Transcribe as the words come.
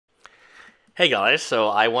Hey guys, so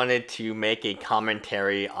I wanted to make a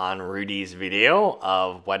commentary on Rudy's video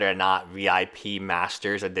of whether or not VIP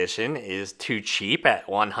Masters Edition is too cheap at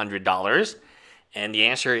 $100. And the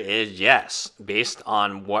answer is yes, based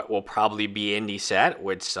on what will probably be in the set,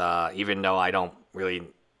 which even though I don't really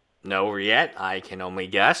know yet, I can only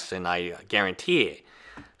guess and I guarantee it.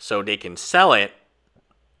 So they can sell it,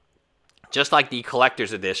 just like the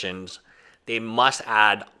collector's editions, they must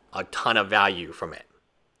add a ton of value from it.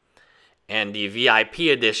 And the VIP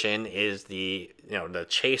edition is the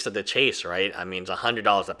chase of the chase, right? I mean, it's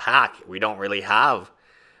 $100 a pack. We don't really have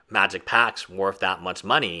Magic packs worth that much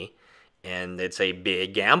money, and it's a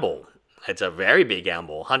big gamble. It's a very big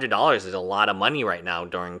gamble. $100 is a lot of money right now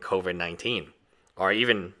during COVID-19, or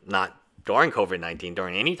even not during COVID-19,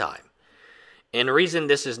 during any time. And the reason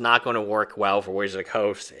this is not going to work well for Wizard of the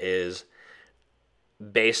Coast is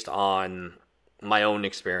based on my own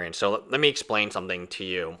experience. So let me explain something to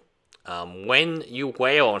you. When you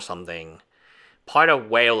whale on something, part of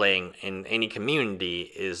whaling in any community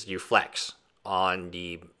is you flex on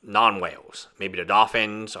the non-whales, maybe the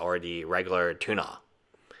dolphins or the regular tuna.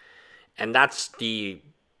 And that's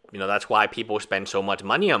that's why people spend so much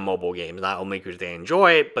money on mobile games, not only because they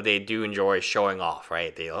enjoy it, but they do enjoy showing off,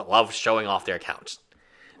 right? They love showing off their accounts.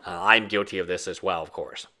 I'm guilty of this as well, of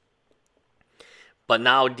course. But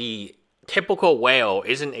now the typical whale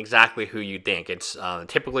isn't exactly who you think. It's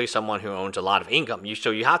typically someone who owns a lot of income.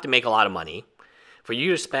 So you have to make a lot of money. For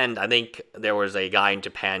you to spend, I think there was a guy in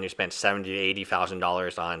Japan who spent $70,000 to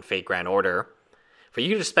 $80,000 on Fate Grand Order. For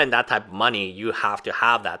you to spend that type of money, you have to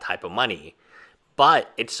have that type of money.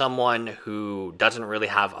 But it's someone who doesn't really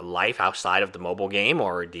have a life outside of the mobile game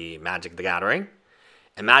or the Magic the Gathering.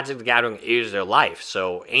 And Magic the Gathering is their life.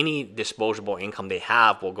 So any disposable income they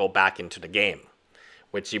have will go back into the game,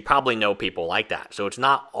 which you probably know people like that. So it's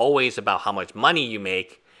not always about how much money you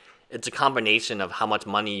make. It's a combination of how much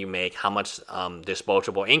money you make, how much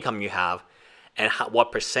disposable income you have, and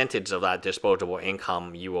what percentage of that disposable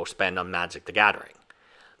income you will spend on Magic the Gathering.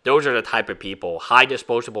 Those are the type of people: high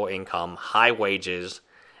disposable income, high wages,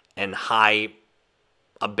 and high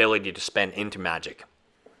ability to spend into Magic.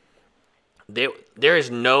 There is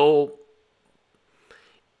nobody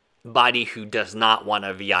who does not want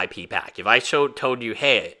a VIP pack. If I told you,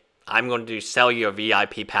 hey, I'm going to sell you a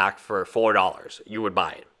VIP pack for $4, you would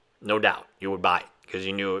buy it. No doubt, you would buy it because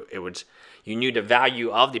you knew you knew the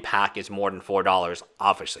value of the pack is more than $4,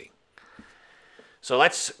 obviously. So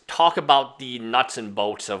let's talk about the nuts and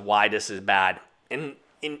bolts of why this is bad in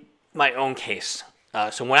my own case.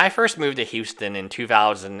 So when I first moved to Houston in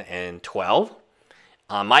 2012,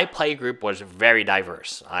 my play group was very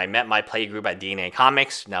diverse. I met my play group at DNA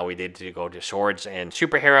Comics. Now we did to go to Swords and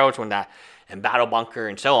Superheroes and Battle Bunker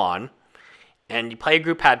and so on. And the play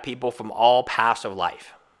group had people from all paths of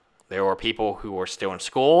life. There were people who were still in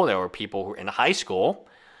school. There were people who were in high school.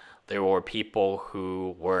 There were people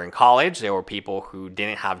who were in college. There were people who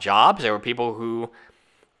didn't have jobs. There were people who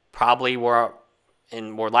probably were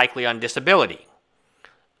likely on disability.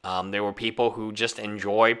 There were people who just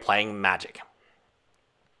enjoy playing Magic.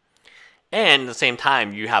 And at the same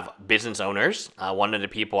time, you have business owners. One of the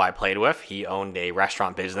people I played with, he owned a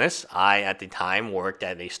restaurant business. I, at the time, worked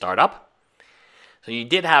at a startup. So you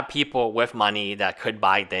did have people with money that could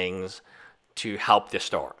buy things to help the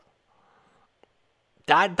store.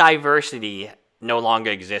 That diversity no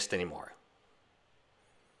longer exists anymore.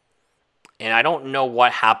 And I don't know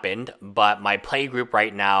what happened, but my play group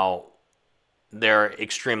right now, they're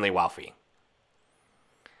extremely wealthy.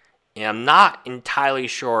 And I'm not entirely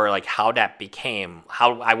sure how that became,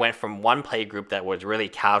 how I went from one play group that was really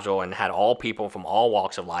casual and had all people from all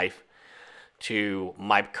walks of life to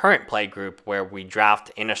my current play group where we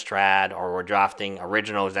draft Innistrad or we're drafting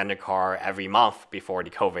original Zendikar every month before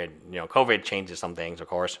the COVID. COVID changes some things, of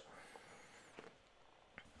course.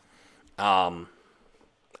 I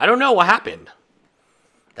don't know what happened.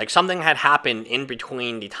 Something had happened in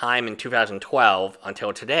between the time in 2012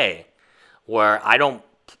 until today where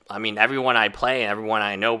everyone I play and everyone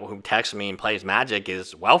I know who texts me and plays Magic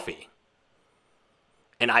is wealthy.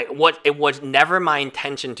 And it was never my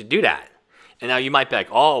intention to do that. And now you might be like,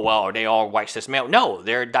 oh, well, are they all white cis male? No,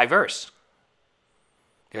 they're diverse.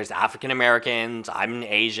 There's African Americans, I'm an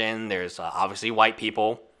Asian, there's obviously white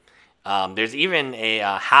people. There's even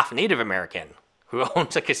a half Native American who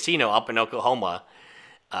owns a casino up in Oklahoma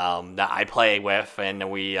that I play with,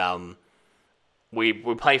 and we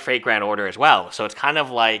play Fate Grand Order as well. So it's kind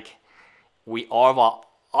of like we all of our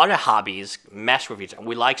other hobbies mesh with each other.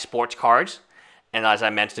 We like sports cards. And as I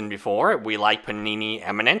mentioned before, we like Panini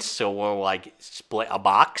Eminence, so we'll split a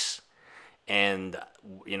box, and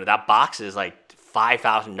that box is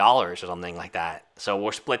 $5,000 or something like that. So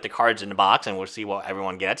we'll split the cards in the box and we'll see what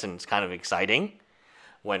everyone gets, and it's kind of exciting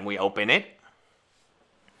when we open it.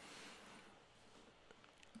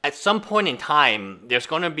 At some point in time, there's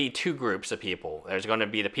going to be two groups of people. There's going to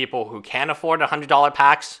be the people who can afford $100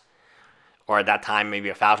 packs, or at that time maybe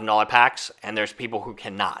 $1,000 packs, and there's people who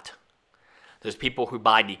cannot. There's people who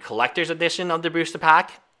buy the collector's edition of the booster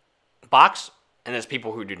pack box, and there's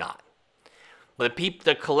people who do not. But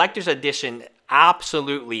the collector's edition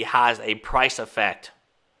absolutely has a price effect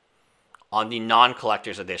on the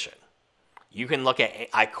non-collector's edition. You can look at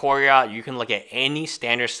Ikoria, you can look at any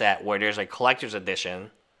standard set where there's a collector's edition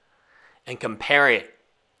and compare it,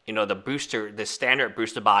 the standard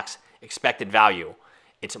booster box expected value.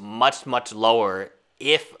 It's much, much lower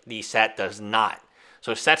if the set does not.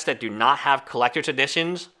 So sets that do not have collector's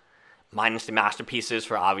editions, minus the masterpieces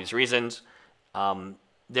for obvious reasons,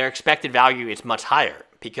 their expected value is much higher.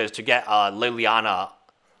 Because to get a Liliana,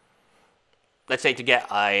 let's say to get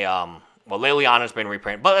a, Liliana's been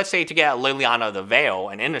reprinted, but let's say to get a Liliana the Veil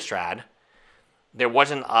and Innistrad, there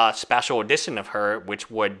wasn't a special edition of her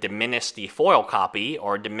which would diminish the foil copy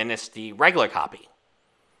or diminish the regular copy.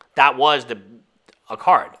 That was a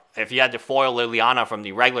card. If you had the foil Liliana from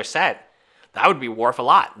the regular set, that would be worth a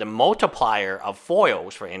lot. The multiplier of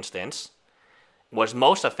foils, for instance, was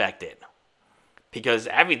most affected because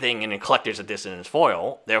everything in a collector's edition is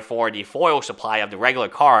foil. Therefore, the foil supply of the regular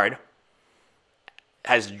card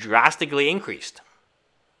has drastically increased.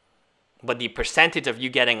 But the percentage of you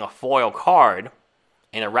getting a foil card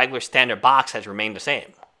in a regular standard box has remained the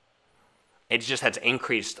same. It just has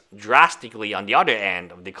increased drastically on the other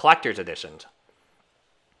end of the collector's editions.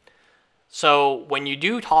 So when you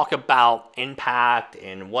do talk about impact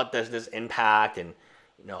and what does this impact, and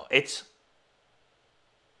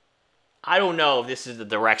I don't know if this is the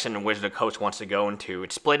direction in which the coach wants to go into.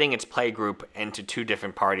 It's splitting its play group into two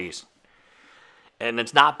different parties. And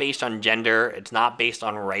it's not based on gender, it's not based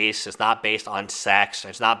on race, it's not based on sex,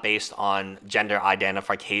 it's not based on gender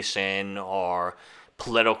identification or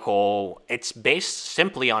political. It's based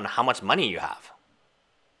simply on how much money you have.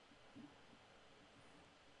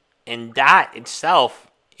 And that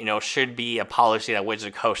itself, should be a policy that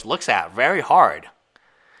Wizard Coast looks at very hard.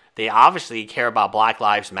 They obviously care about Black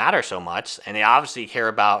Lives Matter so much, and they obviously care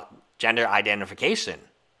about gender identification.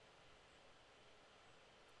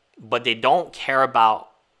 But they don't care about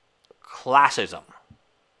classism.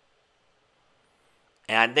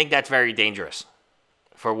 And I think that's very dangerous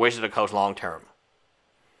for Wizard of the Coast long term.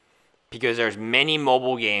 Because there's many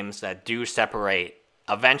mobile games that do separate.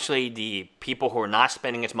 Eventually, the people who are not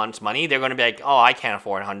spending as much money, they're going to be like, oh, I can't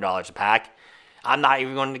afford $100 a pack. I'm not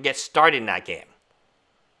even going to get started in that game.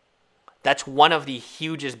 That's one of the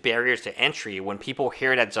hugest barriers to entry. When people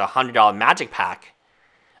hear that it's a $100 Magic pack,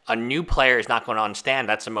 a new player is not going to understand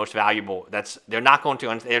that's the most valuable. They're not going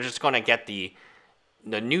to. They're just going to get the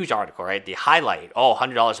news article, right? The highlight. Oh,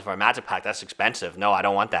 $100 for a Magic pack. That's expensive. No, I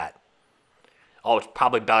don't want that. Oh, it's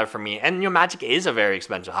probably better for me. And Magic is a very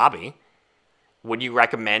expensive hobby. Would you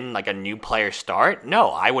recommend a new player start? No,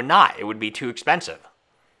 I would not. It would be too expensive.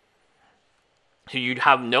 So you'd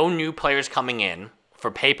have no new players coming in for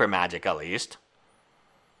paper Magic at least.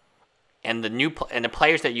 And the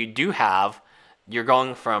players that you do have, you're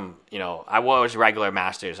going from, I was regular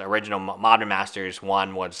Masters, original Modern Masters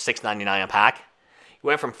 1 was $6.99 a pack. You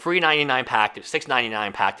went from $3.99 pack to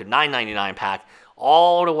 $6.99 pack to $9.99 pack,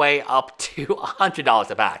 all the way up to $100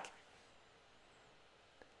 a pack.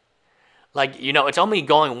 It's only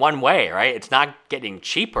going one way, right? It's not getting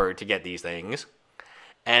cheaper to get these things.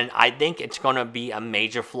 And I think it's going to be a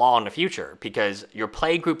major flaw in the future because your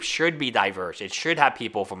play group should be diverse. It should have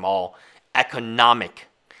people from all economic.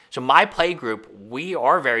 So my play group, we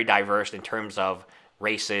are very diverse in terms of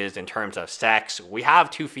races, in terms of sex. We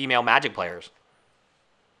have 2 female Magic players.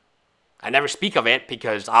 I never speak of it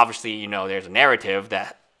because obviously, there's a narrative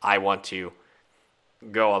that I want to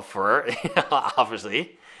go up for,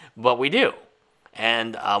 obviously. But we do.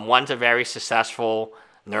 And one's a very successful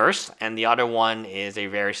nurse, and the other one is a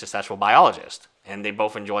very successful biologist. And they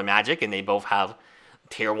both enjoy Magic, and they both have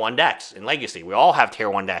Tier 1 decks in Legacy. We all have Tier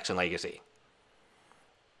 1 decks in Legacy.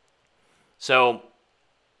 So,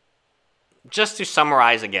 just to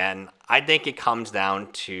summarize again, I think it comes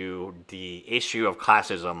down to the issue of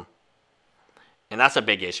classism. And that's a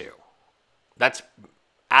big issue. That's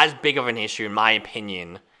as big of an issue, in my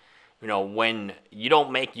opinion, when you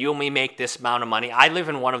only make this amount of money. I live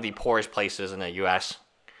in one of the poorest places in the U.S.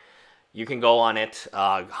 You can go on it,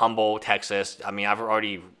 Humboldt, Texas. I mean, I've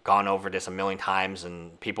already gone over this a million times,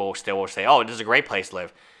 and people still will say, oh, this is a great place to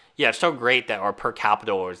live. Yeah, it's so great that our per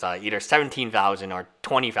capita is either $17,000 or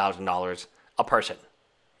 $20,000 a person.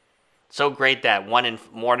 So great that more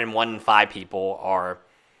than 1 in 5 people are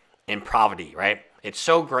in poverty, right? It's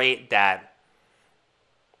so great that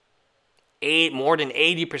more than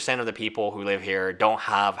 80% of the people who live here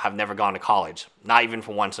have never gone to college, not even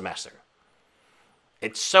for 1 semester.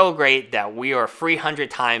 It's so great that we are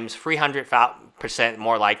 300%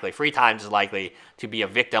 more likely, 3 times as likely to be a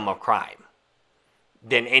victim of crime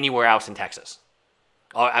than anywhere else in Texas.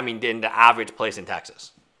 Than the average place in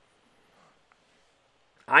Texas.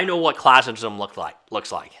 I know what classism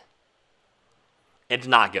looks like. It's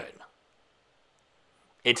not good.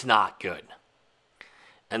 It's not good.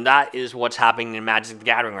 And that is what's happening in Magic the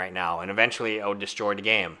Gathering right now. And eventually it will destroy the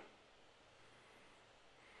game.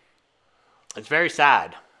 It's very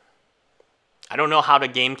sad. I don't know how the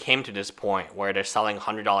game came to this point where they're selling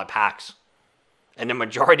 $100 packs. And the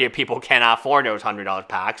majority of people cannot afford those $100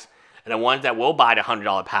 packs. And the ones that will buy the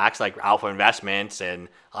 $100 packs, like Alpha Investments and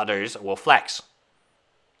others, will flex.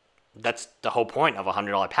 That's the whole point of a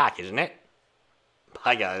 $100 pack, isn't it?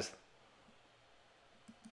 Bye, guys.